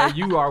matter, right?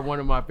 You are one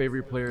of my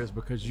favorite players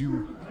because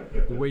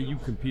the way you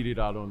competed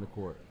out on the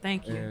court.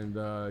 Thank you.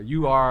 And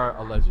you are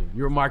a legend.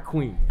 You're my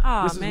queen.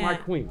 Oh, this is my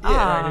queen.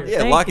 Yeah, right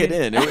yeah. Lock it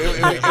in.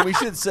 And we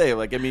should say,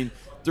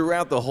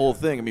 throughout the whole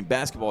thing,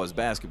 basketball is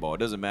basketball. It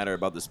doesn't matter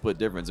about the split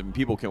difference.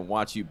 People can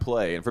watch you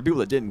play. And for people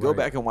that didn't, go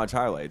back and watch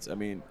highlights.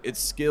 It's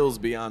skills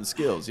beyond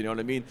skills. You know what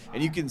I mean?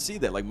 And you can see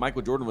that. Like,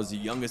 Michael Jordan was the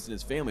youngest in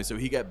his family, so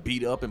he got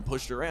beat up and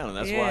pushed around. And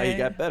that's why he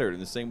got better.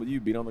 And the same with you,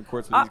 beat on the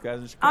courts with these guys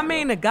in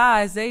Chicago. The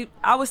guys,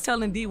 I was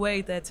telling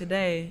D-Wade that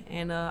today,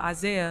 and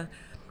Isaiah,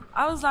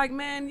 I was like,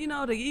 man,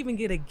 to even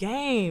get a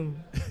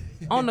game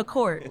on the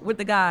court with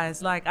the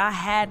guys, like I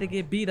had to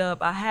get beat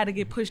up, I had to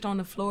get pushed on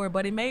the floor,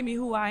 but it made me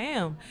who I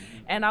am.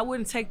 And I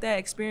wouldn't take that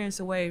experience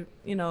away,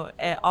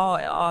 at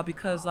all,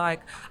 because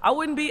like I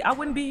wouldn't be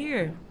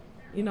here,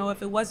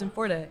 if it wasn't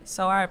for that.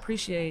 So I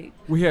appreciate.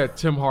 We had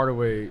Tim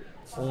Hardaway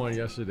on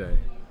yesterday.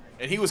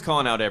 And he was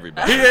calling out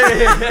everybody.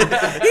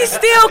 He's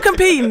still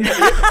competing.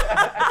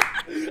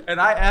 And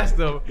I asked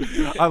him,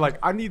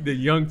 I need the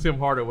young Tim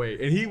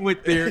Hardaway. And he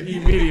went there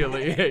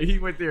immediately. He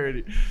went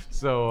there.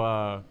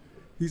 So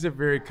he's a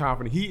very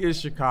confident. He is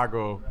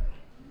Chicago,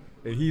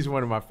 and he's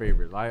one of my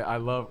favorites.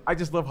 I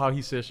just love how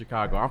he says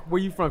Chicago.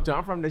 Where you from, Tim?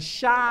 I'm from the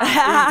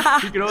Chi.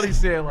 He can only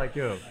say it like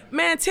him.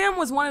 Man, Tim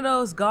was one of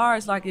those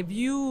guards, like if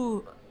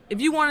you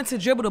wanted to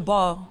dribble the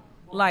ball,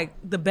 like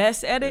the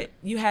best at it,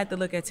 you had to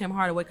look at Tim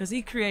Hardaway because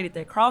he created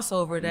that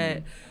crossover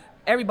that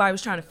everybody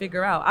was trying to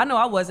figure out. I know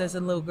I was as a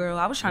little girl.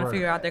 I was trying to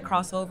figure out that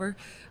crossover.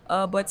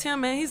 But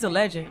Tim, man, he's a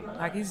legend.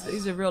 Like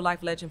he's a real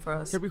life legend for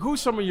us. Who's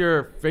some of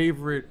your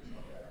favorite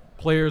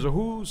players, or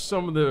who's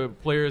some of the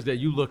players that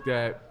you looked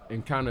at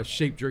and kind of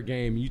shaped your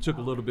game? You took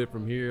a little bit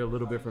from here, a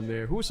little bit from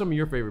there. Who are some of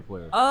your favorite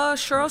players?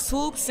 Cheryl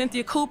Swoop,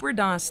 Cynthia Cooper,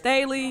 Don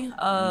Staley,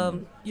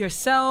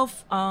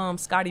 yourself,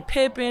 Scottie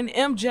Pippen,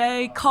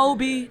 MJ,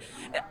 Kobe,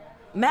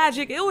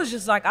 Magic. It was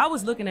just like I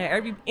was looking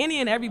at any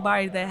and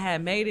everybody that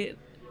had made it,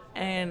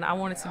 and I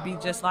wanted to be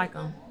just like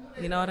them.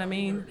 You know what I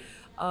mean?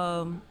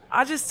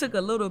 I just took a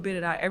little bit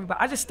of that.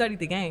 I just studied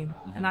the game,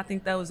 and I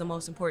think that was the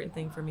most important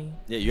thing for me.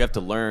 Yeah, you have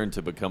to learn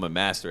to become a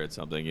master at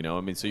something,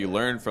 So you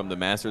learn from the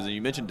masters, and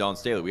you mentioned Dawn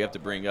Staley. We have to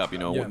bring up,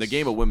 in the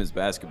game of women's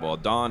basketball,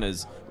 Dawn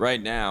is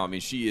right now.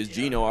 She is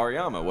Gino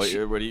Auriemma.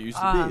 What he used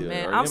to be.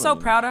 Man, I'm so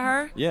proud of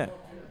her. Yeah.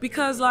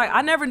 because like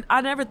I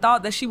never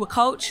thought that she would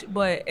coach,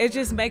 but it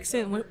just makes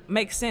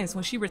sense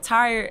when she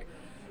retired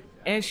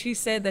and she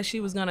said that she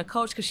was gonna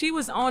coach, because she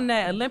was on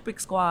that Olympic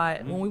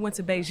squad when we went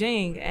to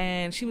Beijing,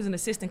 and she was an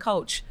assistant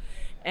coach,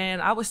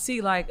 and I would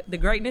see like the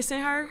greatness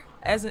in her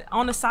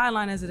on the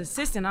sideline as an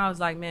assistant. I was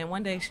like, man,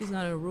 one day she's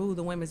gonna rule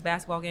the women's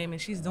basketball game,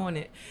 and she's doing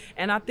it.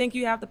 And I think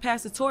you have to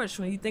pass the torch.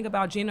 When you think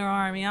about Gina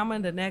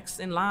Auriemma, the next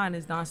in line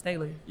is Dawn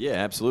Staley. Yeah,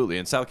 absolutely.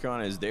 And South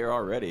Carolina is there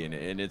already.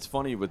 And it's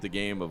funny with the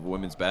game of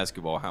women's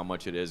basketball how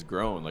much it has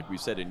grown, like we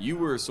said. And you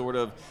were sort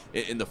of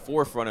in the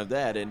forefront of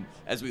that. And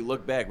as we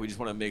look back, we just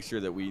want to make sure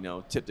that we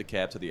tip the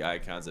cap to the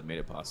icons that made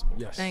it possible.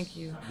 Yes. Thank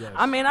you. Yes.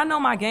 I mean, I know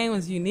my game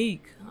was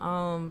unique,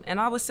 and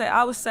I would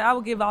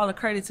give all the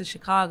credit to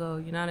Chicago.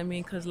 You know what I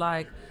mean? Because like,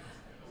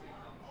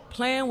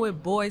 playing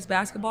with boys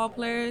basketball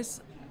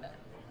players,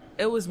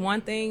 it was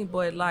one thing,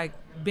 but like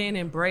being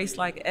embraced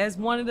like as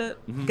one of the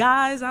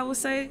guys, I would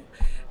say,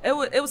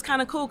 it was kind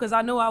of cool, because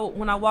I knew I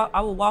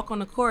would walk on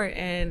the court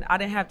and I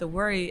didn't have to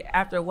worry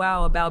after a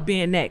while about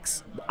being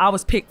next. I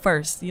was picked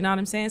first, you know what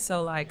I'm saying?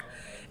 So like,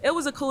 it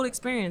was a cool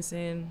experience,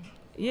 and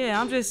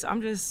yeah, it's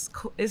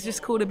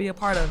just cool to be a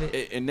part of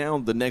it. And now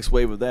the next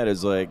wave of that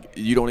is like,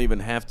 you don't even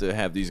have to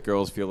have these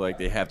girls feel like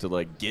they have to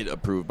like get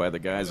approved by the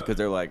guys, because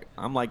they're like,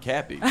 I'm like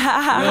Cappy. It's like,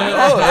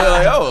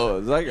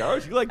 oh,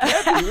 she like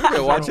Cappy. We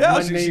gotta watch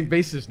out. One name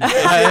basis. She might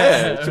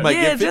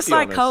get 50 just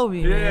like on us.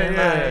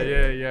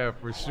 Kobe. Yeah,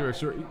 for sure.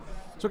 So,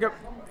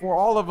 for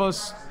all of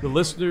us, the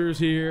listeners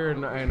here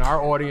and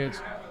our audience,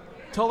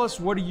 tell us,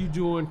 what are you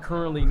doing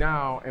currently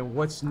now, and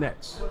what's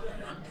next?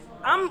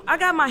 I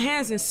got my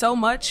hands in so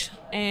much,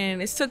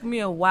 and it took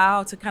me a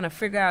while to kind of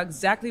figure out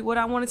exactly what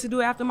I wanted to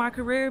do after my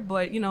career.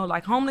 But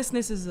like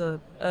homelessness is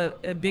a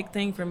big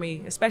thing for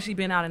me, especially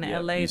being out in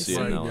LA to see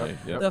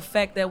the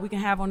effect that we can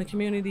have on the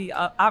community.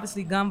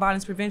 Obviously, gun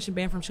violence prevention,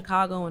 being from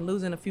Chicago and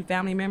losing a few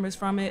family members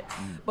from it.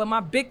 But my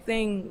big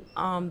thing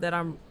that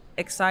I'm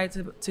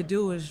excited to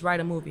do is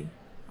write a movie.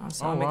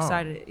 So I'm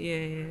excited.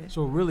 Yeah.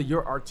 So really,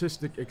 your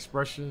artistic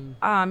expression.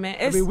 Man,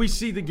 I mean, we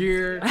see the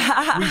gear,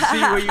 we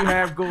see what you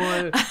have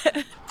going,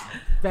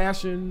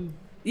 fashion.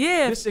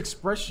 Yeah. This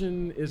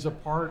expression is a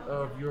part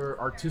of your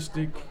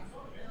artistic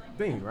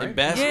thing, right? And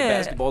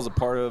basketball is a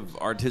part of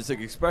artistic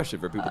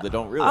expression for people that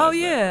don't realize. Oh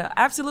yeah,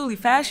 absolutely.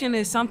 Fashion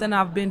is something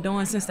I've been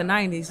doing since the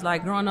 90s.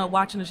 Like growing up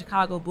watching the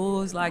Chicago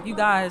Bulls, like you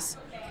guys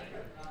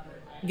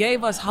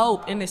gave us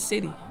hope in the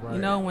city. Right.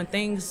 When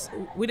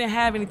we didn't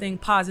have anything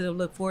positive to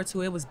look forward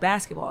to, it was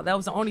basketball. That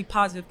was the only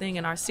positive thing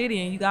in our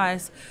city, and you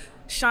guys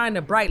shined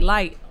a bright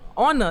light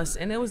on us,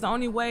 and it was the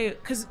only way,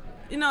 because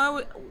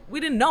we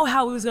didn't know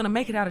how we was gonna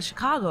make it out of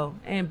Chicago,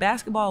 and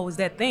basketball was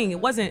that thing.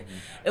 It wasn't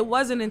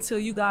until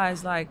you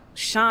guys like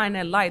shine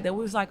that light that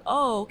we was like,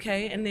 oh,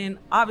 okay. And then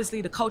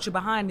obviously the culture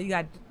behind it, you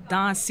got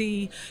Don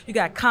C, you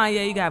got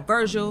Kanye, you got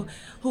Virgil,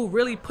 who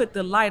really put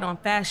the light on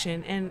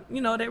fashion, and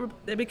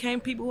they became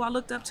people who I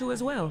looked up to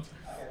as well.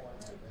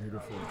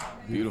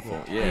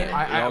 Beautiful.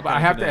 Yeah. I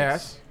have to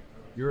ask,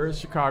 you're a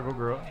Chicago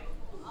girl.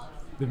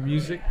 The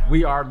music,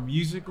 we are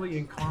musically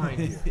inclined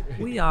here.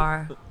 We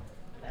are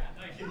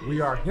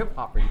hip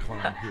hop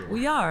inclined here.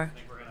 We are.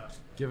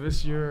 Give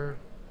us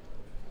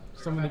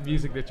some of the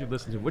music that you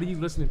listen to. What are you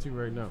listening to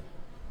right now?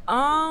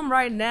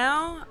 Right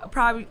now,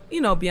 probably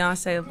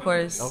Beyonce, of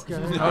course. Okay.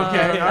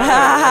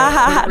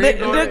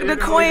 The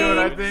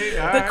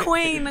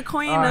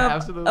queen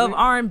of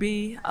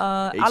R&B.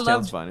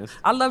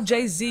 I love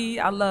Jay-Z.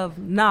 I love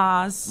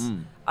Nas.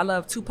 I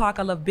love Tupac.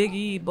 I love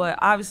Biggie. But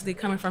obviously,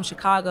 coming from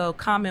Chicago,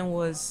 Common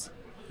was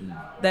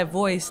that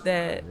voice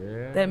that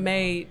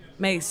made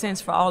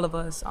sense for all of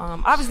us.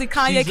 Obviously,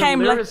 Kanye came.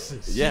 We need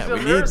that. We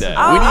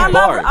need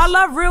bars. I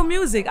love real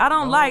music.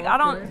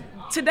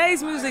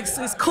 Today's music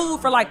is cool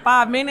for like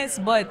 5 minutes,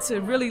 but to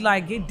really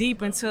like get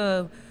deep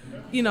into,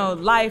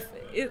 life,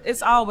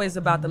 it's always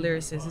about the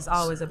lyricists. It's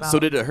always about. So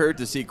did it hurt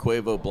to see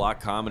Quavo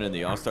block Common in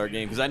the All-Star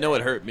game? Because I know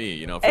it hurt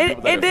me.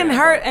 It didn't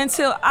hurt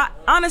until I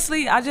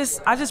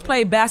just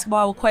played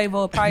basketball with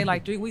Quavo probably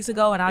like 3 weeks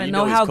ago, and I didn't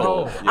know how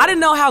good. I didn't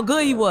know how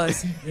good he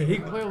was. Yeah, he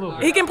can play a little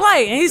bit. He can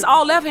play, and he's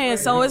all left-handed,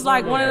 so it's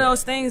like one of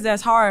those things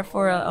that's hard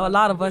for a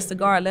lot of us to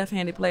guard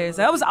left-handed players.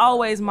 That was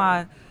always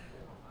my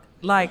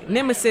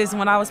nemesis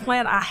when I was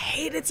playing. I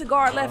hated to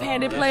guard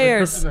left-handed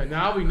players.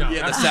 Now we know.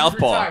 Yeah, the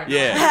southpaw.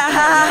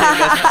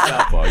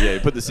 Southpaw. Yeah,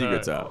 you put the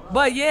secrets out.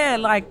 But yeah,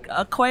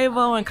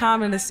 Quavo and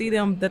Common, to see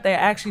them that they're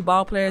actually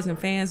ball players and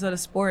fans of the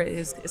sport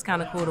is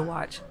kind of cool to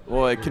watch.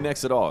 Well, it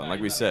connects it all. And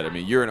like we said, I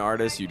mean, you're an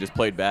artist. You just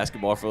played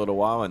basketball for a little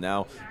while, and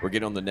now we're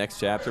getting on the next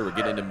chapter. We're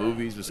getting into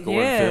movies, we're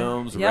scoring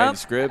films, we're writing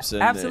scripts.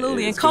 And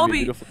absolutely. It's gonna be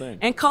a beautiful thing.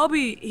 And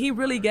Kobe, he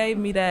really gave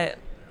me that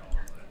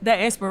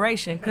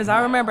inspiration, because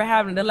I remember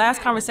having the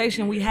last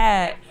conversation we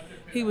had.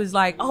 He was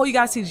like, oh, you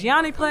guys see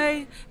Gianni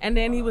play? And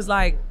then he was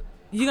like,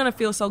 you're gonna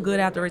feel so good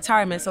after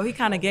retirement. So he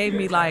kind of gave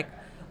me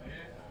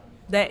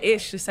that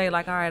itch to say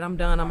like, all right, I'm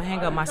done. I'm gonna hang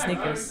up my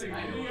sneakers.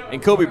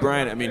 And Kobe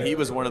Bryant, I mean, he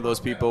was one of those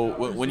people.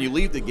 When you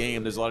leave the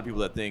game, there's a lot of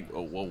people that think,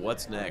 oh, well,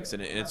 what's next?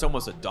 And it's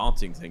almost a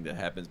daunting thing that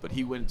happens. But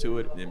he went to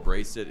it and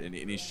embraced it, and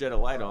he shed a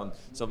light on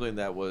something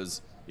that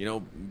was,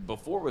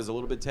 before was a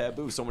little bit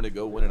taboo. Someone to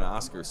go win an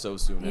Oscar so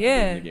soon after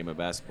being in the game of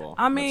basketball.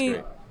 I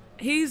mean,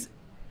 he's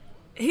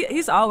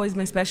always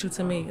been special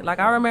to me. Like,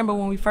 I remember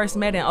when we first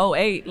met in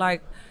 2008,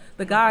 like,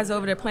 the guy's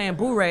over there playing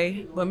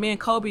Bourrée, but me and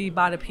Kobe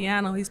by the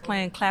piano, he's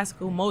playing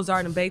classical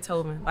Mozart and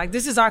Beethoven. Like,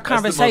 this is our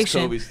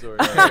conversation. That's the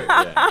most Kobe story.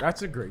 Yeah.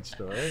 That's a great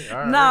story. All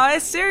right. No,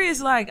 it's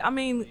serious. Like, I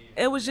mean,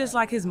 it was just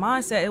like his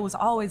mindset. It was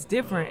always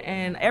different.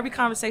 And every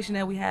conversation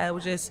that we had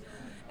was just,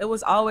 it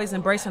was always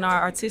embracing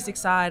our artistic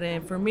side.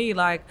 And for me,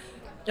 like,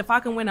 if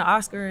I can win an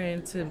Oscar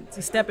and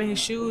to step in his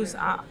shoes,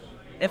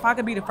 if I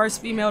could be the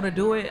first female to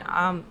do it,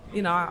 I'm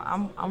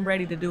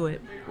ready to do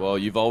it. Well,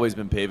 you've always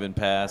been paving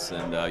paths,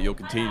 and you'll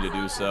continue to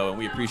do so. And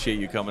we appreciate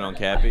you coming on,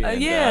 Cappy. And,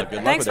 good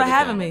luck thanks with for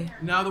having me.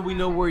 Now that we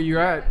know where you're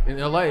at in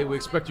LA, we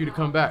expect you to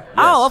come back. Yes.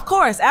 Oh, of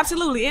course,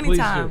 absolutely,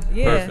 anytime. Please do.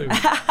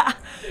 Yeah.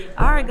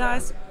 All right,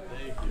 guys.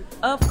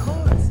 Of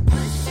course.